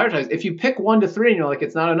 But prioritize. If you pick 1 to 3 and you're like,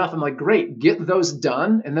 it's not enough, I'm like, great, get those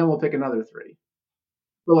done, and then we'll pick another 3.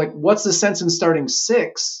 But like, what's the sense in starting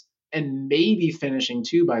 6 and maybe finishing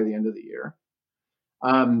 2 by the end of the year?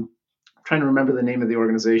 I'm trying to remember the name of the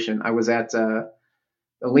organization. I was at a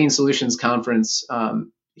Lean Solutions conference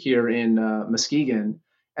here in Muskegon,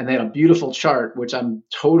 and they had a beautiful chart, which I'm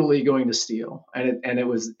totally going to steal. And it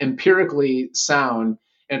was empirically sound,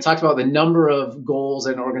 and it talked about the number of goals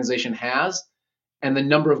an organization has and the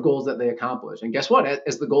number of goals that they accomplish. And guess what?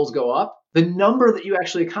 As the goals go up, the number that you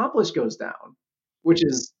actually accomplish goes down, which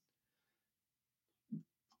is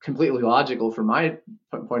completely logical from my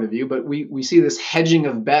point of view. But we see this hedging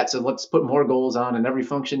of bets of let's put more goals on, and every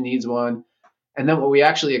function needs one. And then what we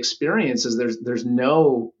actually experience is there's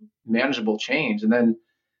no manageable change. And then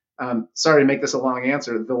sorry to make this a long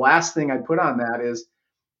answer. The last thing I'd put on that is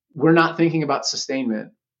we're not thinking about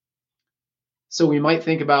sustainment. So we might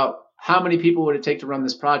think about how many people would it take to run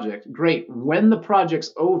this project? Great. When the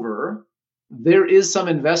project's over, there is some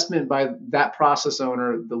investment by that process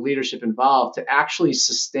owner, the leadership involved, to actually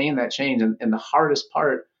sustain that change. And the hardest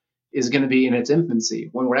part is going to be in its infancy,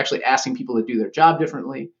 when we're actually asking people to do their job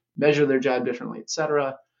differently, measure their job differently, et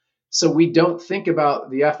cetera. So we don't think about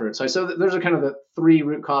the effort. So those are kind of the three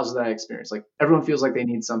root causes that I experience. Like everyone feels like they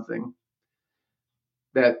need something,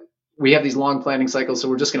 that we have these long planning cycles, so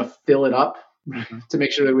we're just going to fill it up to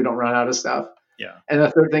make sure that we don't run out of stuff. Yeah. And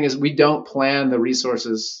the third thing is we don't plan the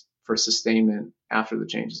resources for sustainment after the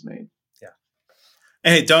change is made. Yeah.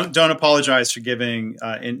 Hey, don't apologize for giving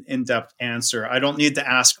an in-depth answer. I don't need to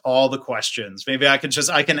ask all the questions. Maybe I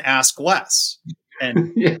can ask less.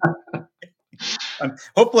 And yeah.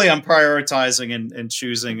 Hopefully I'm prioritizing and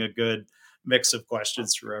choosing a good mix of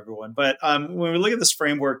questions for everyone. But when we look at this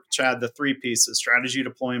framework, Chad, the three pieces: strategy,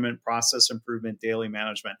 deployment, process improvement, daily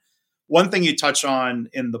management. One thing you touch on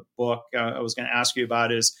in the book, I was going to ask you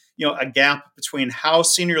about is, a gap between how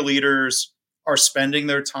senior leaders are spending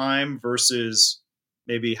their time versus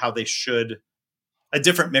maybe how they should, a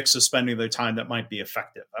different mix of spending their time that might be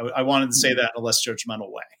effective. I wanted to say that in a less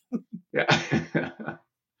judgmental way. Yeah.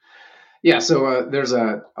 Yeah. So there's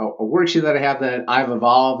a worksheet that I have that I've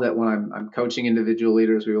evolved that when I'm coaching individual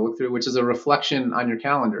leaders, we look through, which is a reflection on your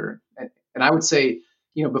calendar. And I would say,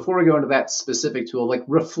 before we go into that specific tool, like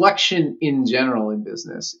reflection in general in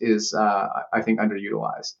business is, I think,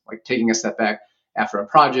 underutilized. Like taking a step back after a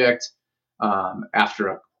project, after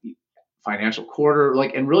a financial quarter,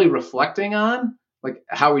 and really reflecting on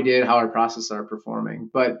how we did, how our processes are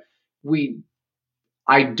performing. But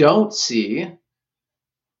I don't see,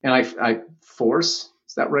 and I force,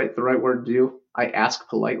 is that right? The right word to do? I ask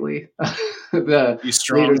politely. You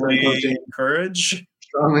strongly encourage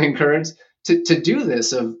to do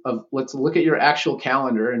this of let's look at your actual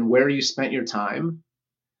calendar and where you spent your time,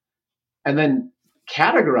 and then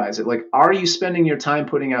categorize it. Like, are you spending your time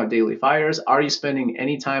putting out daily fires? Are you spending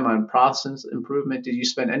any time on process improvement? Did you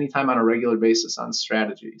spend any time on a regular basis on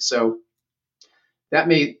strategy? So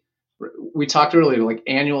we talked earlier, like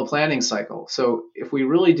annual planning cycle. So if we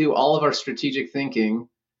really do all of our strategic thinking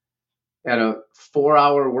at a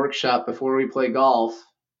 4-hour workshop before we play golf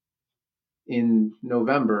in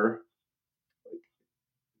November,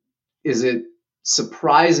 is it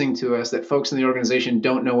surprising to us that folks in the organization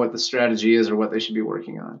don't know what the strategy is or what they should be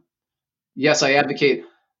working on? Yes, I advocate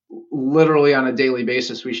literally on a daily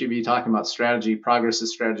basis we should be talking about strategy, progress of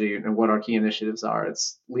strategy, and what our key initiatives are.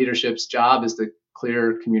 It's leadership's job is to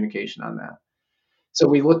clear communication on that. So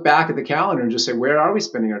we look back at the calendar and just say, where are we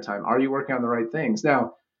spending our time? Are you working on the right things?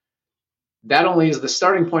 Now, that only is the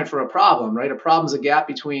starting point for a problem, right? A problem is a gap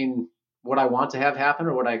between what I want to have happen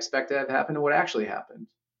or what I expect to have happen and what actually happened.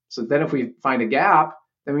 So then if we find a gap,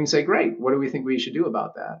 then we can say, great, what do we think we should do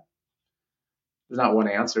about that? There's not one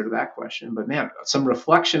answer to that question, but man, some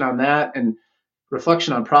reflection on that, and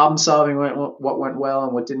reflection on problem solving, what went well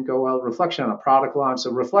and what didn't go well, reflection on a product launch.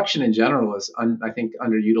 So reflection in general is, I think,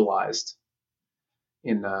 underutilized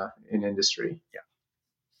in industry. Yeah.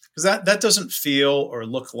 Because that doesn't feel or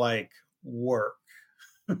look like work.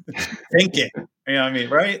 Thinking.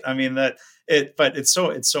 Right? But it's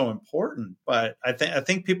so important. But I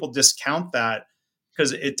think people discount that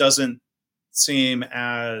because it doesn't seem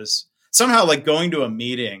as somehow like going to a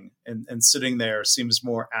meeting and sitting there seems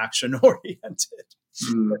more action oriented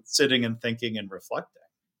than sitting and thinking and reflecting.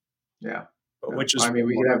 Yeah. Which is, I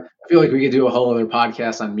feel like we could do a whole other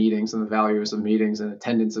podcast on meetings and the values of meetings and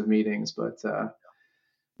attendance of meetings. But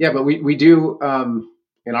but we do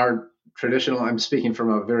in our traditional, I'm speaking from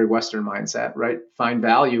a very Western mindset, right? Find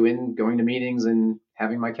value in going to meetings and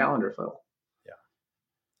having my calendar full.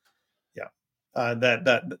 Yeah.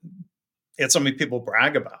 That it's something people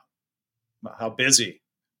brag about how busy.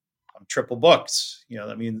 I'm triple booked.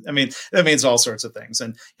 That means all sorts of things.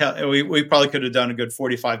 And we probably could have done a good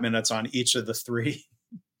 45 minutes on each of the three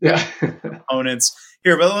components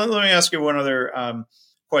here. But let me ask you one other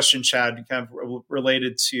question, Chad, kind of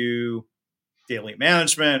related to daily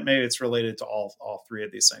management. Maybe it's related to all three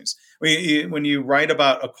of these things. When you write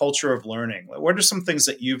about a culture of learning, what are some things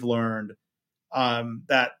that you've learned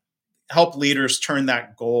that help leaders turn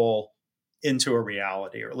that goal into a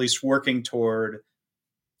reality, or at least working toward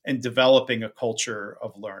and developing a culture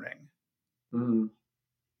of learning?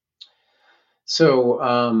 So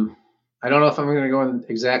I don't know if I'm going to go in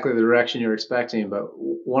exactly the direction you're expecting, but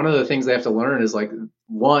one of the things they have to learn is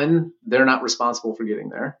one, they're not responsible for getting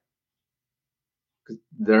there.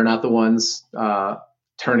 They're not the ones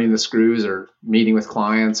turning the screws or meeting with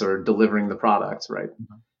clients or delivering the product, right?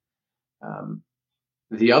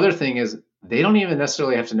 The other thing is they don't even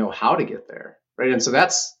necessarily have to know how to get there, right? And so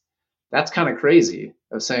that's kind of crazy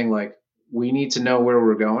of saying like, we need to know where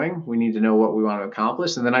we're going. We need to know what we want to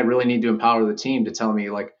accomplish. And then I really need to empower the team to tell me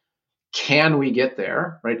like, can we get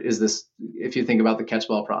there, right? Is this, if you think about the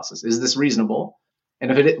catch-ball process, is this reasonable?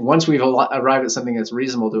 And if once we've arrived at something that's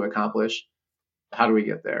reasonable to accomplish, how do we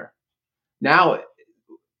get there? Now,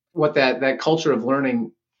 what that culture of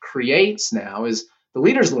learning creates now is the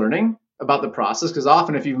leader's learning about the process, because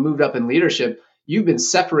often if you've moved up in leadership, you've been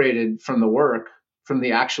separated from the work, from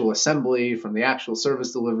the actual assembly, from the actual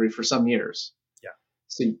service delivery for some years. Yeah.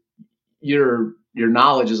 So your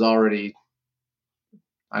knowledge is already,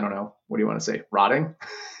 I don't know, what do you want to say, rotting?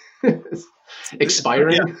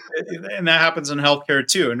 Expiring? Yeah. And that happens in healthcare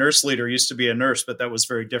too. A nurse leader used to be a nurse, but that was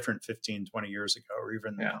very different 15, 20 years ago, or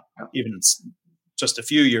even just a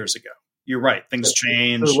few years ago. You're right. Things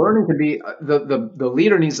change. The learning can be the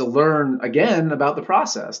leader needs to learn again about the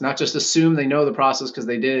process, not just assume they know the process because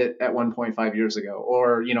they did it at 1.5 years ago,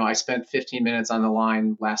 or I spent 15 minutes on the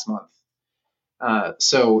line last month.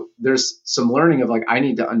 So there's some learning of like, I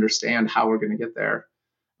need to understand how we're going to get there,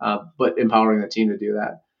 but empowering the team to do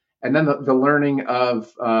that. And then the learning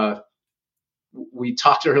of we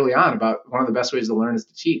talked early on about one of the best ways to learn is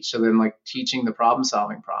to teach. So then like teaching the problem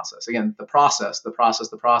solving process, again, the process,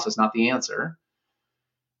 not the answer.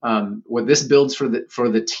 What this builds for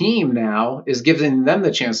the team now is giving them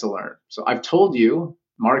the chance to learn. So I've told you,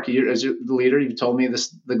 Mark, as the leader, you've told me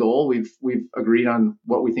the goal. We've agreed on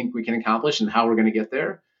what we think we can accomplish and how we're going to get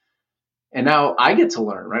there. And now I get to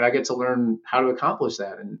learn, right? I get to learn how to accomplish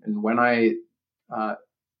that. And when I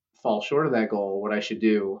fall short of that goal, what I should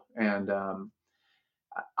do. And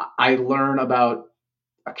I learn about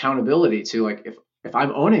accountability too. Like if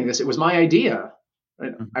I'm owning this, it was my idea,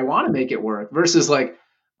 right? Mm-hmm. I want to make it work versus like,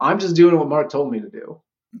 I'm just doing what Mark told me to do.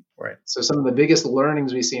 Right. So some of the biggest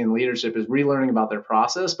learnings we see in leadership is relearning about their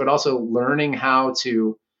process, but also learning how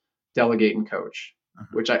to delegate and coach,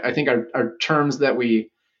 which I think are terms that we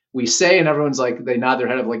say, and everyone's like, they nod their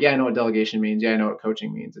head of like, yeah, I know what delegation means. Yeah, I know what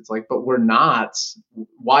coaching means. It's like, but we're not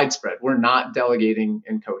widespread. We're not delegating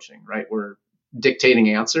and coaching, right? We're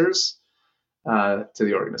dictating answers to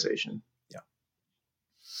the organization. Yeah.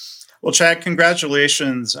 Well, Chad,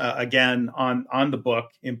 congratulations again on the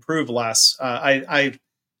book, Improve Less. I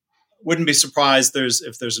wouldn't be surprised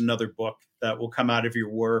if there's another book that will come out of your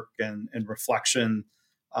work and reflection.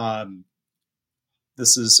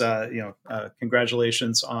 This is,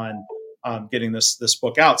 congratulations on getting this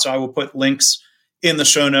book out. So I will put links in the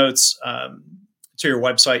show notes to your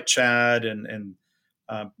website, Chad, and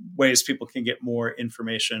ways people can get more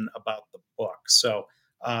information about the book. So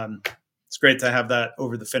it's great to have that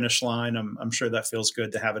over the finish line. I'm sure that feels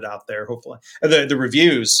good to have it out there. Hopefully, the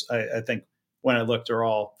reviews, I think, when I looked, are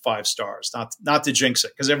all 5 stars. Not to jinx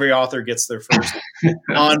it, because every author gets their first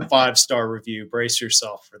non-5-star review. Brace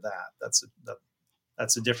yourself for that. That's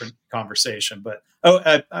a different conversation. But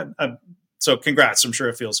so congrats. I'm sure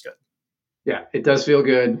it feels good. Yeah, it does feel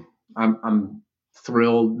good. I'm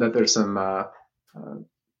thrilled that there's some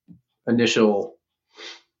initial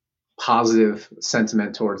positive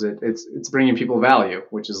sentiment towards it. It's bringing people value,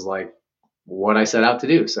 which is like what I set out to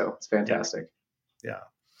do. So it's fantastic. Yeah.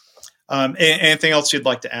 Anything else you'd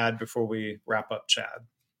like to add before we wrap up, Chad?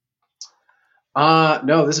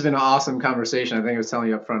 No, this has been an awesome conversation. I think I was telling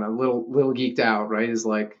you up front, a little geeked out, right? Is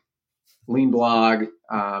like Lean Blog,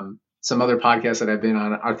 some other podcasts that I've been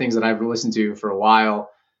on are things that I've listened to for a while.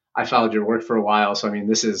 I followed your work for a while. So, I mean,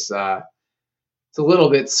 this is, it's a little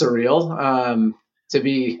bit surreal, to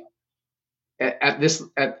be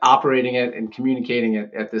at operating it and communicating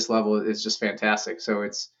it at this level is just fantastic. So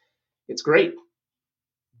it's great.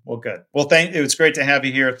 Well, good. Well, it was great to have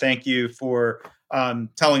you here. Thank you for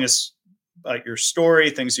telling us about your story,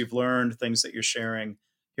 things you've learned, things that you're sharing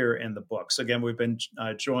here in the book. So again, we've been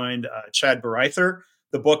joined Chad Bareither.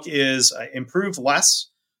 The book is Improve Less,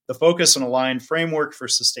 the Focus and Aligned Framework for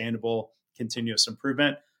Sustainable Continuous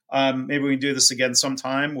Improvement. Maybe we can do this again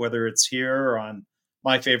sometime, whether it's here or on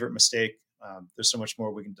My Favorite Mistake. There's so much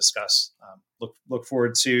more we can discuss. Look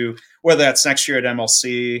forward to whether that's next year at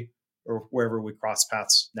MLC or wherever we cross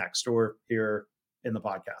paths next, or here in the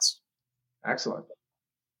podcast. Excellent.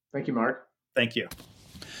 Thank you, Mark. Thank you.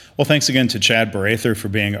 Well, thanks again to Chad Bareither for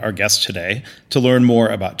being our guest today. To learn more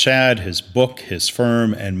about Chad, his book, his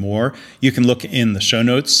firm, and more, you can look in the show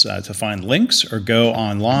notes to find links, or go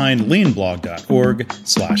online,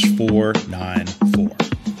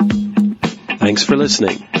 leanblog.org/494. Thanks for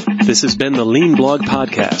listening. This has been the Lean Blog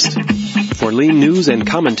Podcast. For Lean news and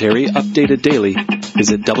commentary updated daily,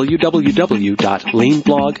 visit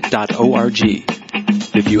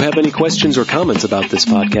www.leanblog.org. If you have any questions or comments about this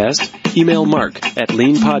podcast, email Mark at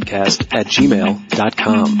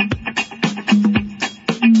leanpodcast@gmail.com.